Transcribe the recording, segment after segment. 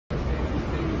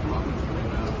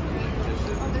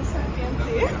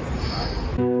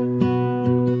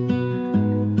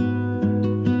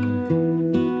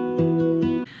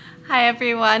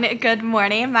everyone, good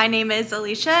morning. My name is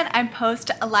Alicia and I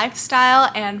post lifestyle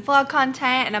and vlog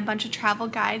content and a bunch of travel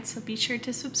guides, so be sure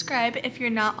to subscribe if you're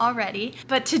not already.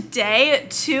 But today,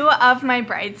 two of my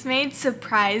bridesmaids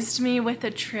surprised me with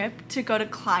a trip to go to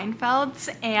KLEINFELD's,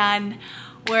 and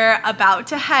we're about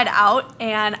to head out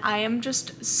and I am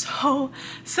just so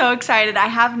excited. I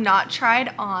have not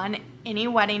tried on any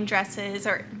wedding dresses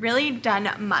or really done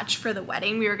much for the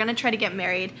wedding. We were gonna try to get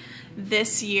married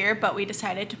this year, but we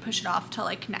decided to push it off till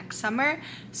like next summer.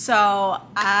 So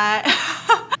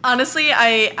honestly,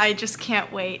 I just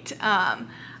can't wait.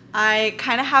 I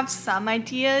kind of have some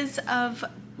ideas of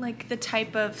like the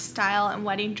type of style and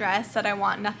wedding dress that I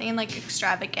want. Nothing like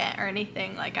extravagant or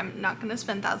anything. Like, I'm not gonna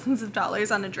spend thousands of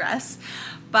dollars on a dress,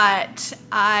 but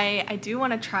I do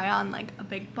want to try on like a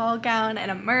big ball gown and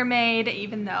a mermaid,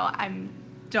 even though I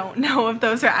don't know if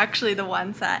those are actually the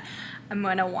ones that I'm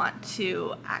gonna want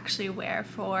to actually wear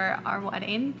for our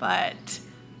wedding. But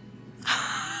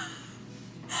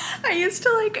I used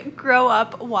to like grow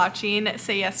up watching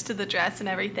Say Yes to the Dress and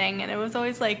everything, and it was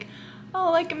always like, oh,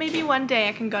 like maybe one day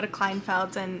I can go to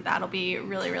KLEINFELD's and that'll be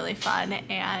really fun.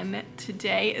 And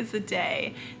today is the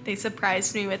day. They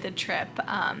surprised me with a trip.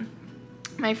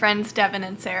 My friends Devin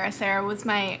and Sarah. Sarah was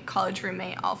my college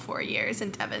roommate all 4 years,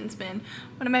 and Devin's been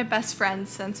one of my best friends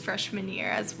since freshman year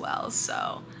as well.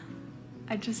 So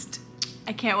I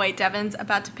can't wait. Devin's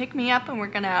about to pick me up and we're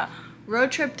gonna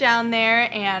road trip down there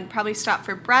and probably stop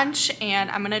for brunch, and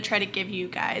I'm gonna try to give you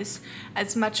guys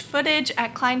as much footage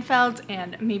at KLEINFELD's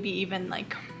and maybe even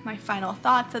like my final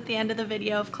thoughts at the end of the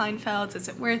video of KLEINFELD's. Is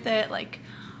it worth it? Like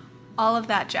all of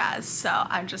that jazz. So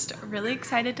I'm just really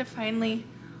excited to finally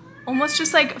almost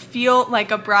just like feel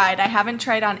like a bride. I haven't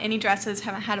tried on any dresses,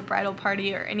 haven't had a bridal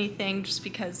party or anything, just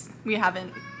because we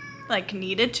haven't like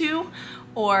needed to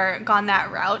or gone that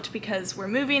route because we're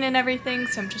moving and everything.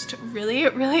 So I'm just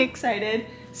really excited.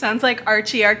 Sounds like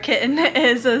Archie, our kitten,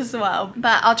 is as well.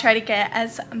 But I'll try to get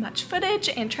as much footage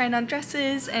and trying on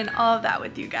dresses and all of that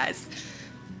with you guys.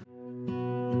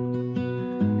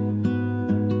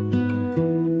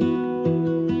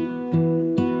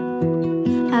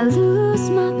 I lose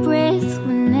my breath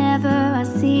whenever I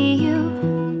see you.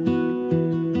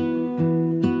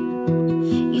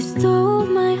 You stole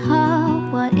my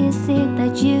heart, what is it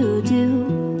that you do?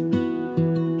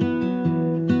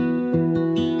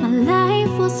 My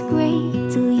life was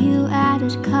great till you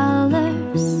added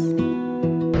colors.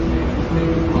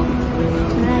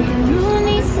 Like the moon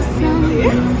needs the sun, we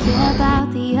don't care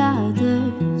about the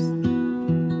others.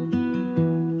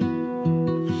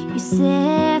 You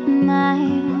set my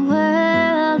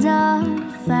world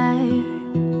on fire.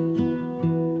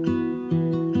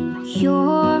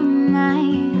 You're my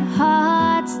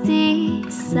heart's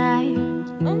desire.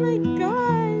 Oh my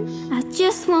gosh. I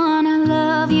just wanna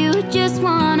love you, just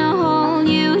wanna hold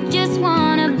you, just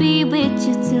wanna be with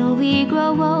you till we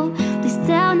grow old. Please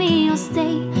tell me you'll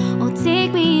stay or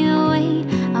take me away.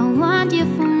 I want you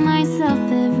for myself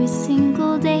every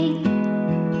single day.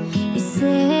 You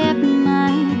set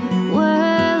my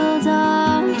world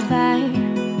on fire.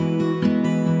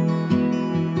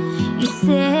 You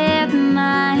set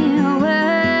my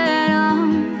world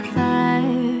on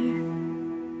fire.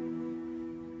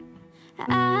 I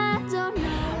don't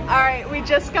know. All right, we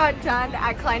just got done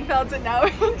at KLEINFELD's and now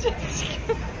we're just...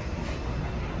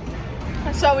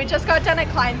 So we just got done at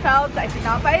KLEINFELD's. I did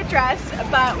not buy a dress,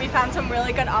 but we found some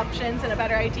really good options and a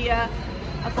better idea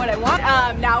of what I want.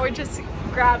 Now we're just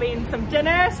grabbing some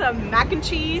dinner, some mac and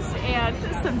cheese, and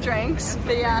some drinks.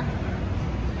 But yeah,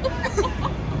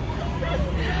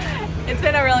 it's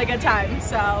been a really good time,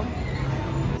 so.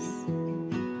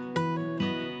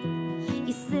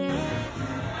 You said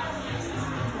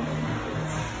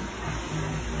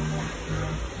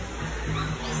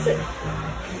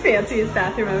Fanciest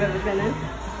bathroom I've ever been in.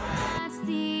 that's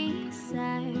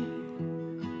desire.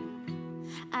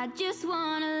 I just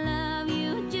wanna love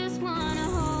you, just wanna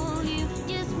hold you,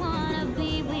 just wanna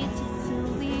be with you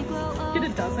till we grow old. Get a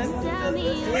dozen. Tell me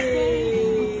you'll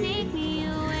stay, or take me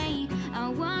away. I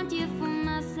want you for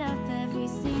myself every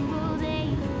single day.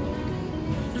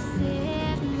 You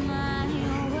set my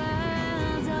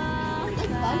world on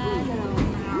fire.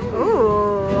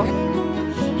 Ooh.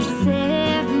 You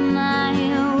set my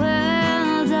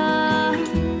world on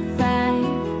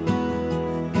fire.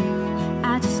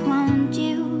 I just want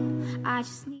you, I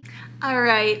just need. All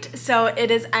right, so it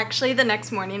is actually the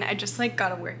next morning. I just like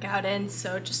got a workout in,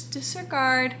 so just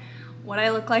disregard what I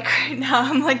look like right now.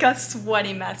 I'm like a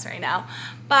sweaty mess right now.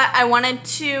 But I wanted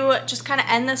to just kind of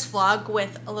end this vlog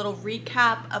with a little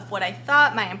recap of what I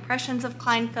thought, my impressions of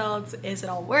Kleinfeld's, is it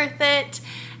all worth it,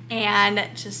 and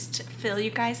just fill you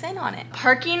guys in on it.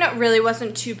 Parking really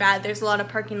wasn't too bad. There's a lot of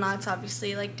parking lots,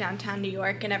 obviously, like downtown New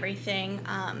York and everything.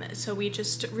 So we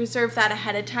just reserved that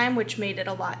ahead of time, which made it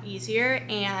a lot easier.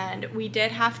 And we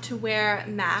did have to wear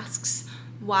masks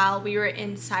while we were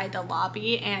inside the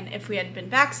lobby, and if we had been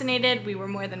vaccinated, we were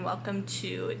more than welcome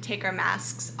to take our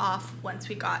masks off once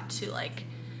we got to like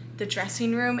the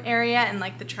dressing room area and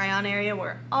like the try-on area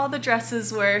where all the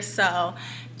dresses were. So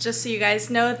just so you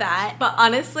guys know that. But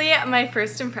honestly, my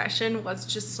first impression was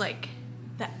just like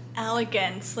the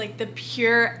elegance, like the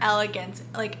pure elegance.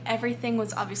 Like everything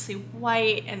was obviously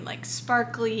white and like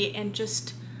sparkly and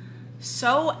just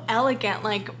so elegant.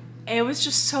 Like it was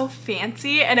just so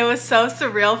fancy, and it was so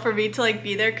surreal for me to like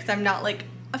be there because I'm not like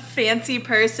a fancy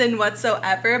person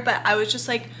whatsoever, but I was just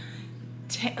like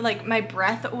my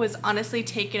breath was honestly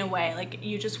taken away. Like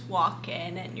you just walk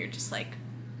in and you're just like,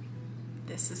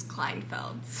 this is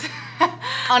Kleinfeld's.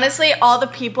 Honestly, all the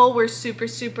people were super,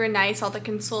 super nice, all the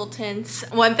consultants.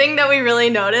 One thing that we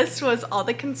really noticed was all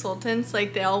the consultants,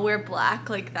 like they all wear black,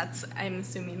 like that's, I'm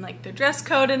assuming, like the dress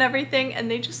code and everything,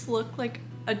 and they just look like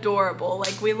adorable.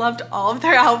 Like we loved all of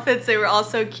their outfits. They were all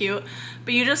so cute.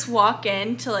 But you just walk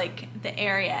into like the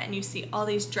area and you see all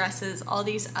these dresses, all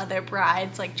these other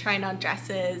brides like trying on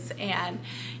dresses, and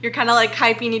you're kind of like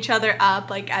hyping each other up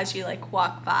like as you like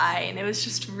walk by, and it was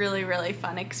just really, really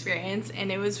fun experience.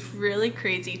 And it was really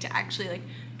crazy to actually like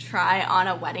try on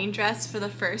a wedding dress for the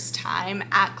first time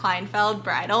at KLEINFELD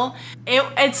Bridal.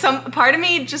 It's some part of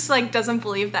me just like doesn't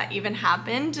believe that even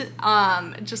happened.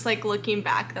 Just like looking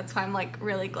back, that's why I'm like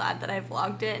really glad that I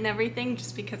vlogged it and everything,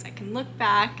 just because I can look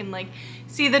back and like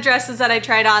see the dresses that I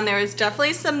tried on. There was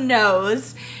definitely some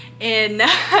no's in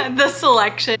the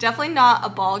selection. Definitely not a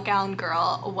ball gown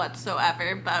girl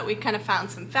whatsoever, but we kind of found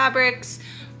some fabrics,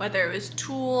 whether it was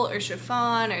tulle or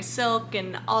chiffon or silk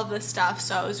and all of this stuff.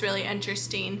 So it was really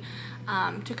interesting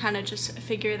to kind of just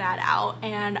figure that out.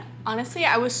 And honestly,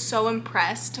 I was so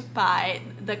impressed by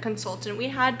the consultant we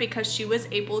had, because she was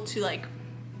able to like,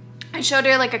 I showed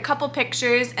her like a couple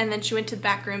pictures and then she went to the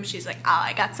back room. She's like, oh,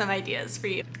 I got some ideas for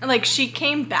you. And like she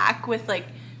came back with like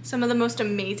some of the most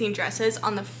amazing dresses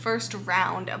on the first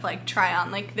round of like try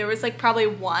on. Like there was like probably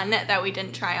one that we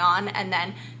didn't try on, and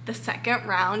then the second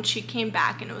round she came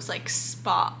back and it was like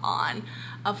spot on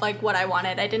of like what I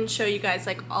wanted. I didn't show you guys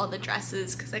like all the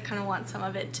dresses because I kind of want some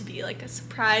of it to be like a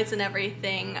surprise and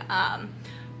everything.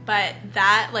 But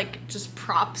that, like, just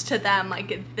props to them.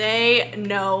 Like, they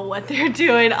know what they're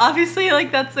doing. Obviously,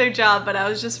 like, that's their job, but I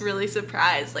was just really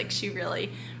surprised. Like, she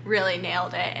really, really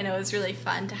nailed it, and it was really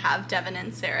fun to have Devin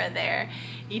and Sarah there.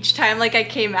 Each time, like, I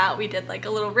came out, we did, like,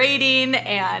 a little rating,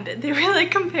 and they were,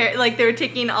 like, they were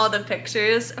taking all the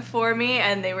pictures for me,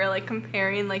 and they were, like,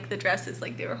 comparing, like, the dresses.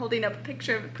 Like, they were holding up a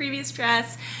picture of a previous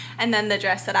dress, and then the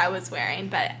dress that I was wearing.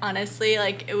 But honestly,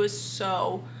 like, it was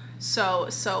so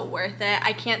worth it.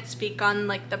 I can't speak on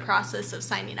like the process of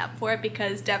signing up for it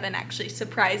because Devin actually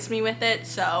surprised me with it.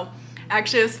 So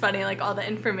actually it was funny, like all the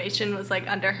information was like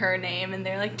under her name, and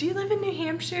they're like, do you live in New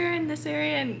Hampshire in this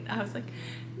area? And I was like,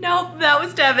 nope, that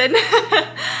was Devin.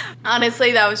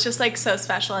 Honestly, that was just like so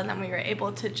special. And then we were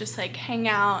able to just like hang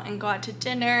out and go out to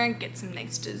dinner and get some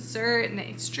nice dessert and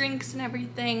nice drinks and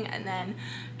everything, and then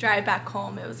drive back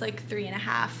home. It was like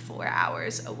 3.5-4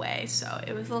 hours away, so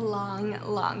it was a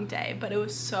long day, but it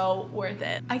was so worth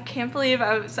it. I can't believe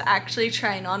I was actually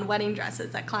trying on wedding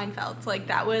dresses at Kleinfeld's. Like,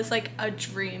 that was like a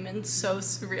dream and so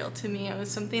surreal to me. It was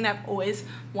something I've always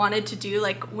wanted to do.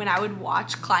 Like, when I would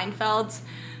watch Kleinfeld's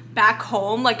back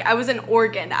home, like I was in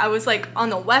Oregon, I was like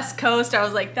on the West Coast, I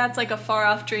was like, that's like a far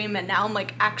off dream, and now I'm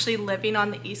like actually living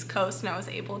on the East Coast, and I was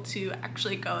able to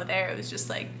actually go there. It was just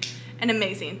like an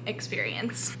amazing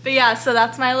experience. But yeah, so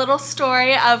that's my little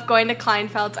story of going to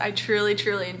Kleinfeld's. I truly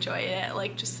enjoyed it.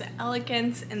 Like, just the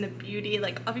elegance and the beauty.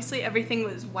 Like, obviously everything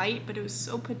was white, but it was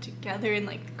so put together, and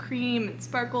like the cream and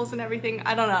sparkles and everything.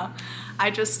 I don't know.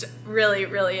 I just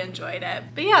really enjoyed it.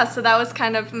 But yeah, so that was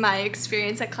kind of my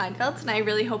experience at Kleinfeld's, and I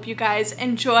really hope you guys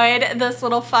enjoyed this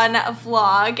little fun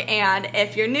vlog. And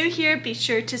if you're new here, be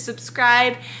sure to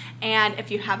subscribe. And if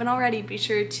you haven't already, be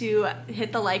sure to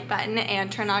hit the like button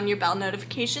and turn on your bell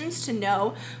notifications to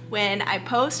know when I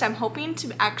post. I'm hoping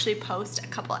to actually post a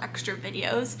couple extra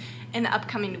videos in the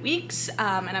upcoming weeks,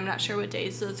 and I'm not sure what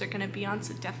days those are going to be on,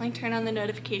 so definitely turn on the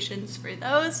notifications for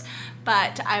those.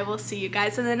 But I will see you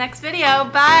guys in the next video.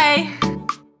 Bye!